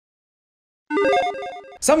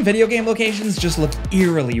Some video game locations just look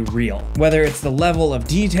eerily real, whether it's the level of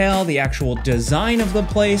detail, the actual design of the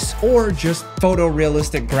place, or just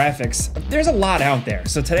photorealistic graphics. There's a lot out there,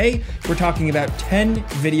 so today we're talking about 10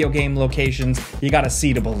 video game locations you gotta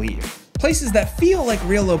see to believe. Places that feel like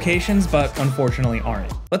real locations, but unfortunately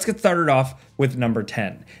aren't. Let's get started off with number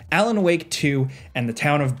 10, Alan Wake 2 and the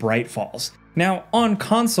town of Bright Falls. Now, on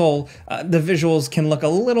console, the visuals can look a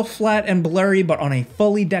little flat and blurry, but on a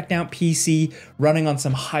fully decked out PC running on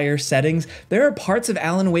some higher settings, there are parts of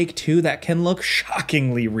Alan Wake 2 that can look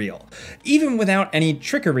shockingly real, even without any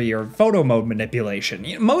trickery or photo mode manipulation.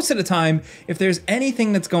 Most of the time, if there's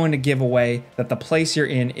anything that's going to give away that the place you're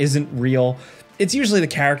in isn't real, it's usually the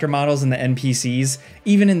character models and the NPCs.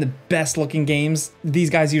 Even in the best looking games, these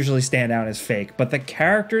guys usually stand out as fake, but the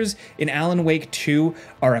characters in Alan Wake 2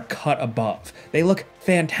 are a cut above. They look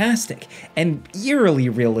fantastic and eerily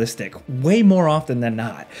realistic, way more often than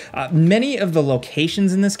not. Many of the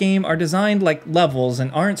locations in this game are designed like levels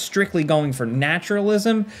and aren't strictly going for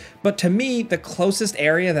naturalism, but to me, the closest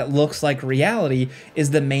area that looks like reality is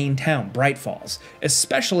the main town, Bright Falls,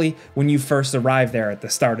 especially when you first arrive there at the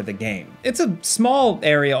start of the game. It's a small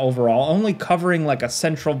area overall, only covering like a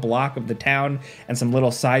central block of the town and some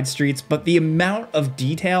little side streets, but the amount of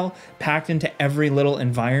detail packed into every little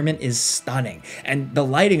environment is stunning, and the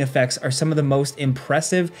lighting effects are some of the most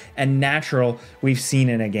impressive and natural we've seen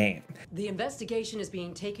in a game. The investigation is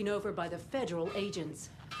being taken over by the federal agents.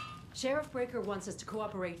 Sheriff Breaker wants us to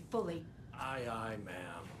cooperate fully. Aye, aye,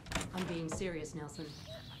 ma'am. I'm being serious, Nelson.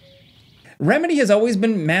 Remedy has always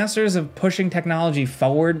been masters of pushing technology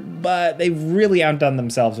forward, but they've really outdone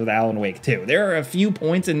themselves with Alan Wake 2. There are a few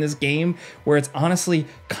points in this game where it's honestly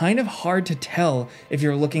kind of hard to tell if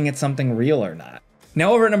you're looking at something real or not.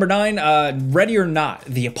 Now over at number 9, Ready or Not,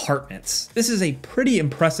 The Apartments. This is a pretty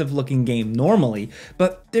impressive looking game normally,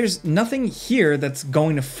 but there's nothing here that's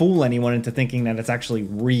going to fool anyone into thinking that it's actually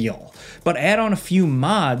real. But add on a few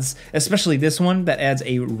mods, especially this one that adds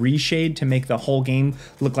a reshade to make the whole game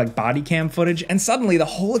look like body cam footage, and suddenly the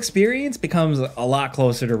whole experience becomes a lot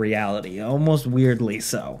closer to reality, almost weirdly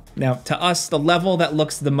so. Now to us, the level that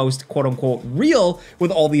looks the most quote-unquote real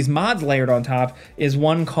with all these mods layered on top is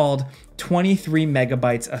one called 23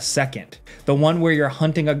 megabytes a second, the one where you're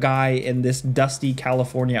hunting a guy in this dusty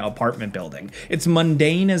California apartment building. It's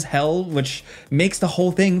mundane as hell, which makes the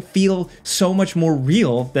whole thing feel so much more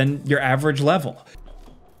real than your average level.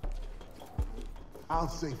 I'll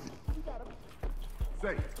save it.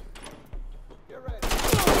 Safe. Get ready.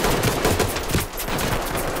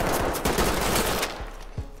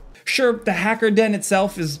 Sure, the hacker den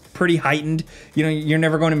itself is pretty heightened. You know, you're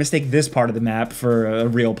never going to mistake this part of the map for a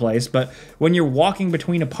real place, but when you're walking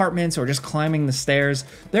between apartments or just climbing the stairs,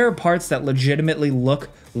 there are parts that legitimately look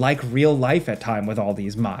like real life at time with all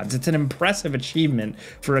these mods. It's an impressive achievement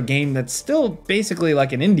for a game that's still basically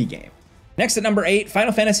like an indie game. Next at number 8,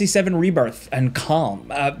 Final Fantasy VII Rebirth and Calm.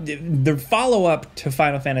 The follow-up to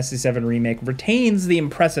Final Fantasy VII Remake retains the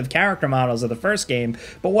impressive character models of the first game,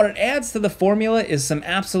 but what it adds to the formula is some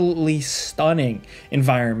absolutely stunning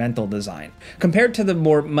environmental design. Compared to the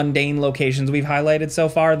more mundane locations we've highlighted so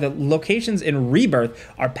far, the locations in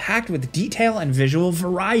Rebirth are packed with detail and visual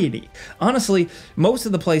variety. Honestly, most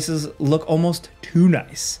of the places look almost too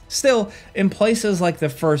nice. Still, in places like the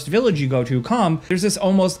first village you go to, Calm, there's this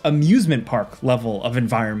almost amusement park level of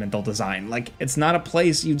environmental design. Like, it's not a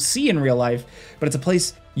place you'd see in real life, but it's a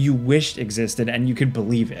place you wished existed and you could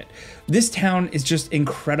believe it. This town is just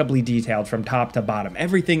incredibly detailed from top to bottom.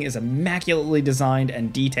 Everything is immaculately designed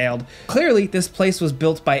and detailed. Clearly, this place was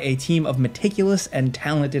built by a team of meticulous and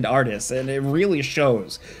talented artists, and it really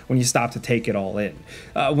shows when you stop to take it all in.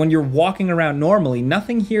 When you're walking around normally,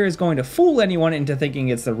 nothing here is going to fool anyone into thinking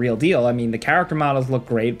it's the real deal. I mean, the character models look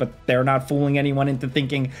great, but they're not fooling anyone into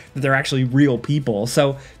thinking that they're actually real people.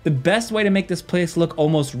 So the best way to make this place look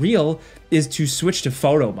almost real is to switch to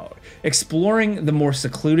photo mode. Exploring the more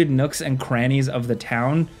secluded nooks and crannies of the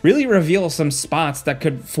town really reveals some spots that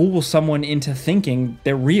could fool someone into thinking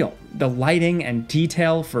they're real. The lighting and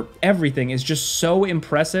detail for everything is just so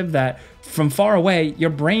impressive that from far away, your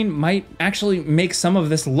brain might actually make some of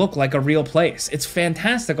this look like a real place. It's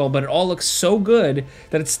fantastical, but it all looks so good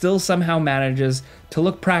that it still somehow manages to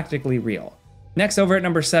look practically real. Next, over at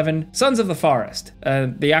number 7, Sons of the Forest,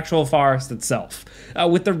 the actual forest itself.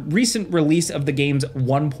 With the recent release of the game's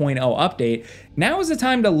 1.0 update, now is the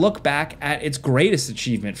time to look back at its greatest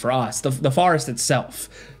achievement for us, the forest itself.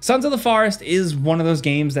 Sons of the Forest is one of those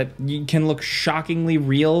games that can look shockingly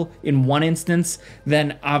real in one instance,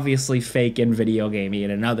 then obviously fake and video gamey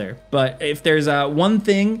in another. But if there's one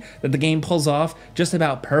thing that the game pulls off just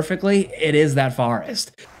about perfectly, it is that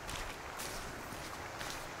forest.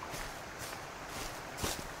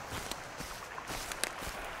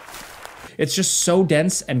 It's just so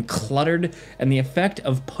dense and cluttered, and the effect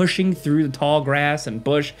of pushing through the tall grass and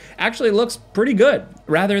bush actually looks pretty good,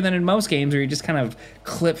 rather than in most games where you just kind of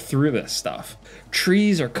clip through this stuff.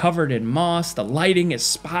 Trees are covered in moss, the lighting is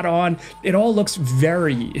spot on. It all looks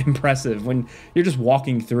very impressive when you're just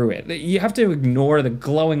walking through it. You have to ignore the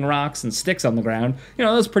glowing rocks and sticks on the ground. You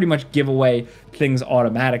know, those pretty much give away things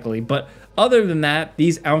automatically, but other than that,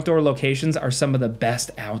 these outdoor locations are some of the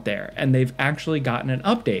best out there, and they've actually gotten an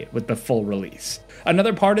update with the full release.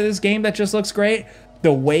 Another part of this game that just looks great,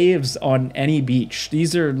 the waves on any beach.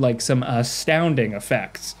 These are like some astounding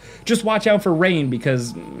effects. Just watch out for rain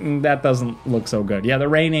because that doesn't look so good. Yeah, the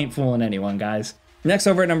rain ain't fooling anyone, guys. Next,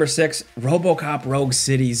 over at number 6, RoboCop Rogue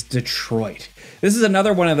Cities Detroit. This is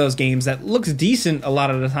another one of those games that looks decent a lot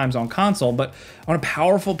of the times on console, but on a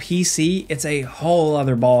powerful PC, it's a whole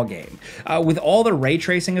other ball game. With all the ray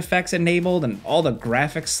tracing effects enabled and all the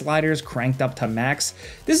graphics sliders cranked up to max,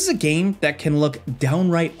 this is a game that can look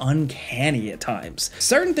downright uncanny at times.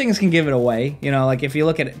 Certain things can give it away, you know, like if you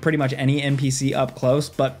look at pretty much any NPC up close,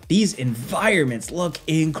 but these environments look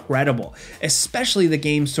incredible, especially the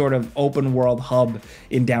game's sort of open world hub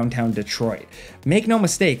in downtown Detroit. Make no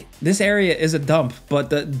mistake, this area is a dump, but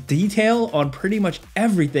the detail on pretty much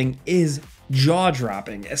everything is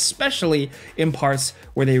jaw-dropping, especially in parts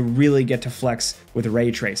where they really get to flex with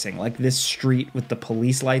ray tracing, like this street with the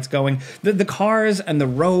police lights going. The cars and the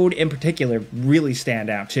road in particular really stand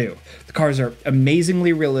out too. The cars are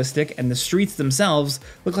amazingly realistic, and the streets themselves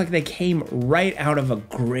look like they came right out of a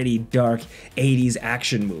gritty, dark 80s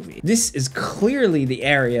action movie. This is clearly the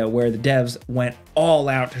area where the devs went all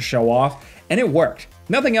out to show off, and it worked.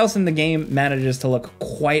 Nothing else in the game manages to look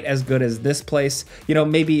quite as good as this place. You know,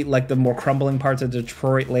 maybe like the more crumbling parts of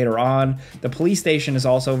Detroit later on. The police station is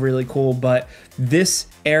also really cool, but this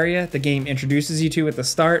area the game introduces you to at the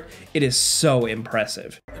start, it is so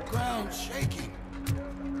impressive. The ground's shaking.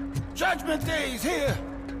 Judgment Day is here.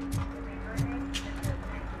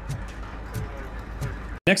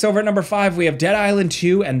 Next, over at number 5, we have Dead Island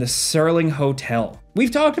 2 and the Serling Hotel. We've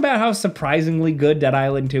talked about how surprisingly good Dead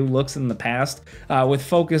Island 2 looks in the past, with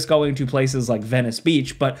focus going to places like Venice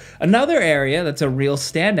Beach, but another area that's a real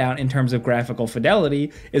standout in terms of graphical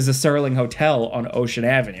fidelity is the Serling Hotel on Ocean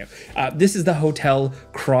Avenue. This is the hotel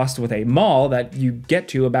crossed with a mall that you get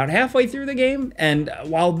to about halfway through the game, and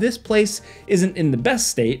while this place isn't in the best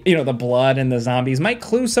state, you know, the blood and the zombies might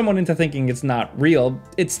clue someone into thinking it's not real,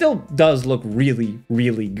 it still does look really,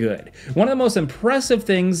 really good. One of the most impressive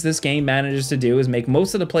things this game manages to do is make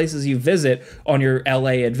most of the places you visit on your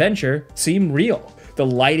LA adventure seem real. The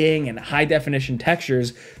lighting and high definition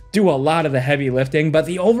textures do a lot of the heavy lifting, but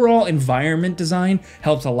the overall environment design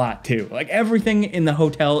helps a lot too. Like everything in the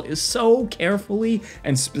hotel is so carefully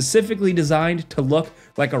and specifically designed to look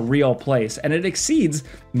like a real place, and it exceeds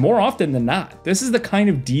more often than not. This is the kind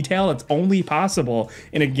of detail that's only possible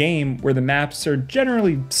in a game where the maps are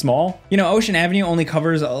generally small. You know, Ocean Avenue only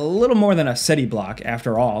covers a little more than a city block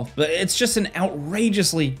after all, but it's just an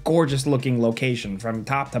outrageously gorgeous looking location from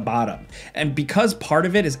top to bottom. And because part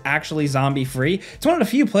of it is actually zombie free, it's one of the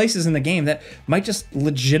few places in the game that might just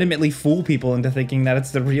legitimately fool people into thinking that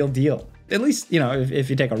it's the real deal. At least, you know, if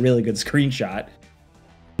you take a really good screenshot.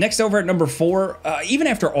 Next, over at number 4, even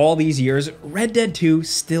after all these years, Red Dead 2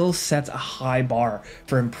 still sets a high bar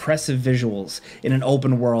for impressive visuals in an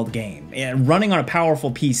open world game. And running on a powerful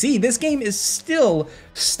PC, this game is still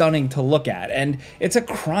stunning to look at, and it's a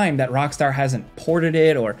crime that Rockstar hasn't ported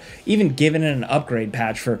it or even given it an upgrade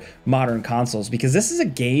patch for modern consoles, because this is a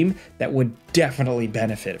game that would definitely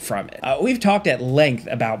benefit from it. We've talked at length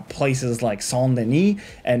about places like Saint-Denis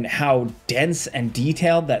and how dense and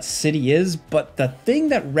detailed that city is, but the thing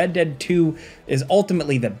that Red Dead 2 is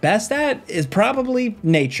ultimately the best at is probably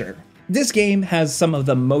nature. This game has some of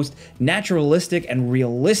the most naturalistic and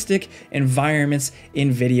realistic environments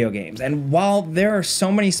in video games. And while there are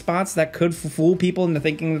so many spots that could fool people into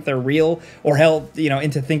thinking that they're real, or hell, you know,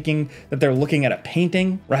 into thinking that they're looking at a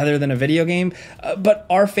painting rather than a video game, but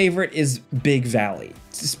our favorite is Big Valley.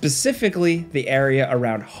 Specifically the area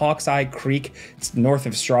around Hawkeye Creek. It's north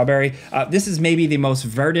of Strawberry. This is maybe the most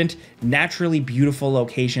verdant, naturally beautiful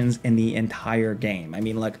locations in the entire game. I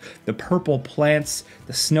mean, like the purple plants,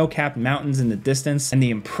 the snow-capped mountains in the distance, and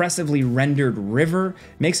the impressively rendered river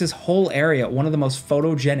makes this whole area one of the most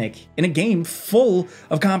photogenic in a game full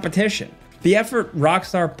of competition. The effort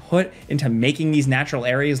Rockstar put into making these natural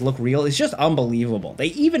areas look real is just unbelievable. They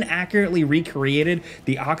even accurately recreated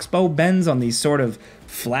the oxbow bends on these sort of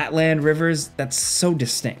flatland rivers that's so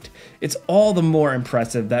distinct. It's all the more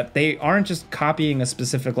impressive that they aren't just copying a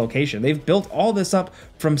specific location. They've built all this up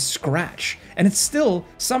from scratch, and it still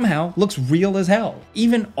somehow looks real as hell,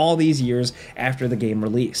 even all these years after the game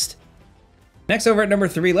released. Next, over at number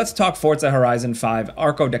 3, let's talk Forza Horizon 5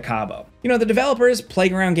 Arco de Cabo. You know, the developers,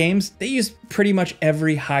 Playground Games, they used pretty much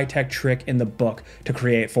every high-tech trick in the book to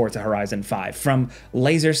create Forza Horizon 5. From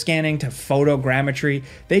laser scanning to photogrammetry,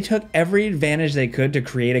 they took every advantage they could to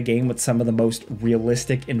create a game with some of the most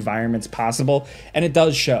realistic environments possible, and it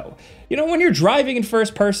does show. You know, when you're driving in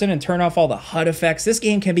first person and turn off all the HUD effects, this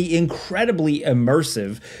game can be incredibly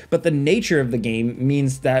immersive, but the nature of the game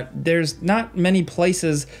means that there's not many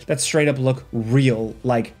places that straight up look real,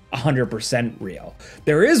 like 100% real.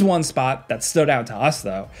 There is one spot that stood out to us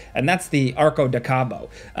though, and that's the Arco de Cabo.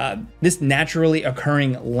 This naturally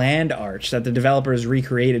occurring land arch that the developers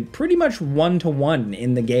recreated pretty much one-to-one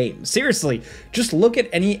in the game. Seriously, just look at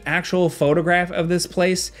any actual photograph of this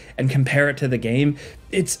place and compare it to the game.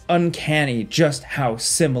 It's uncanny just how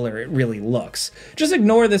similar it really looks. Just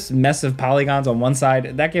ignore this mess of polygons on one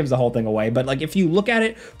side, that gives the whole thing away, but like if you look at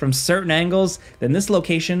it from certain angles, then this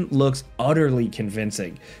location looks utterly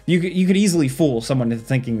convincing. You could easily fool someone into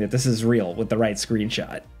thinking that this is real with the right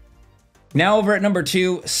screenshot. Now over at number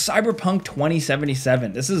 2, Cyberpunk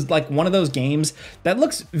 2077. This is like one of those games that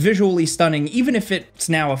looks visually stunning, even if it's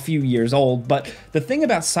now a few years old. But the thing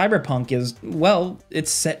about Cyberpunk is, well,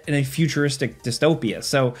 it's set in a futuristic dystopia.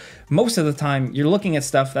 So most of the time you're looking at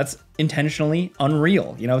stuff that's intentionally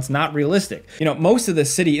unreal. You know, it's not realistic. You know, most of the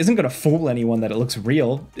city isn't going to fool anyone that it looks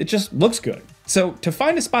real. It just looks good. So to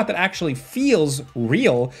find a spot that actually feels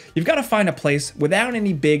real, you've got to find a place without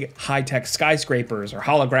any big high-tech skyscrapers or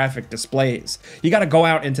holographic displays. You got to go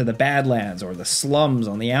out into the Badlands or the slums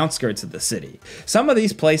on the outskirts of the city. Some of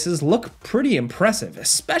these places look pretty impressive,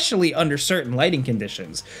 especially under certain lighting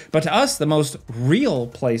conditions. But to us, the most real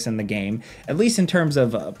place in the game, at least in terms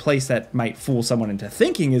of a place that might fool someone into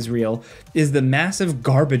thinking is real, is the massive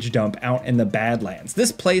garbage dump out in the Badlands.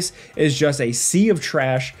 This place is just a sea of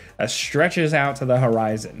trash that stretches out to the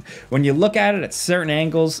horizon. When you look at it at certain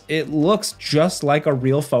angles, it looks just like a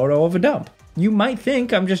real photo of a dump. You might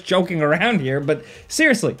think I'm just joking around here, but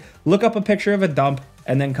seriously, look up a picture of a dump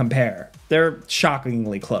and then compare. They're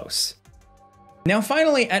shockingly close. Now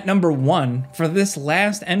finally, at number 1, for this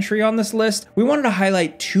last entry on this list, we wanted to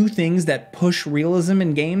highlight 2 things that push realism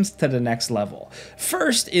in games to the next level.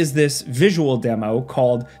 First is this visual demo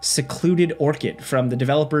called Secluded Orchid from the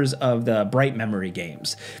developers of the Bright Memory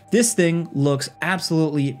games. This thing looks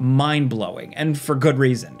absolutely mind-blowing, and for good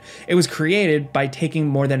reason. It was created by taking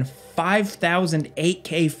more than 5,000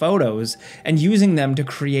 8K photos and using them to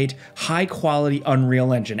create high-quality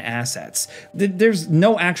Unreal Engine assets. There's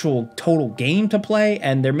no actual total game to play,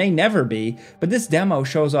 and there may never be, but this demo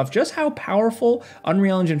shows off just how powerful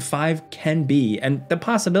Unreal Engine 5 can be and the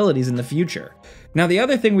possibilities in the future. Now, the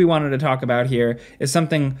other thing we wanted to talk about here is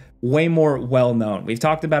something way more well-known. We've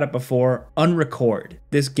talked about it before, Unrecord,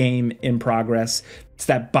 this game in progress. It's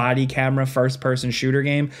that body camera first-person shooter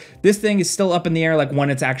game. This thing is still up in the air like when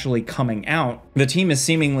it's actually coming out. The team is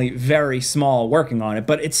seemingly very small working on it,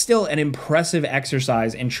 but it's still an impressive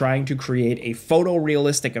exercise in trying to create a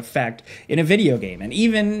photorealistic effect in a video game. And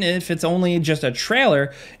even if it's only just a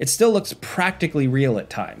trailer, it still looks practically real at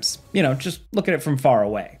times. You know, just look at it from far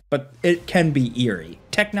away. But it can be eerie.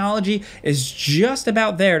 Technology is just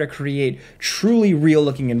about there to create truly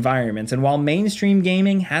real-looking environments, and while mainstream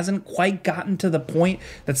gaming hasn't quite gotten to the point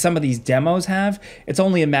that some of these demos have, it's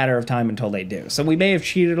only a matter of time until they do. So we may have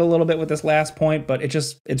cheated a little bit with this last point, but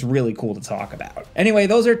it's really cool to talk about. Anyway,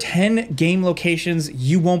 those are 10 game locations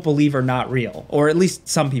you won't believe are not real, or at least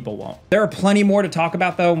some people won't. There are plenty more to talk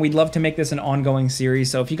about though, and we'd love to make this an ongoing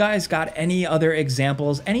series, so if you guys got any other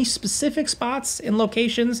examples, any specific spots in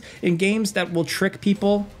locations in games that will trick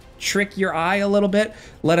your eye a little bit,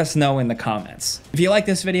 let us know in the comments. If you like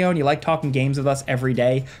this video and you like talking games with us every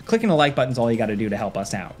day, clicking the like button is all you gotta do to help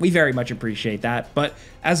us out. We very much appreciate that, but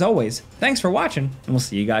as always, thanks for watching, and we'll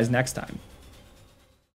see you guys next time.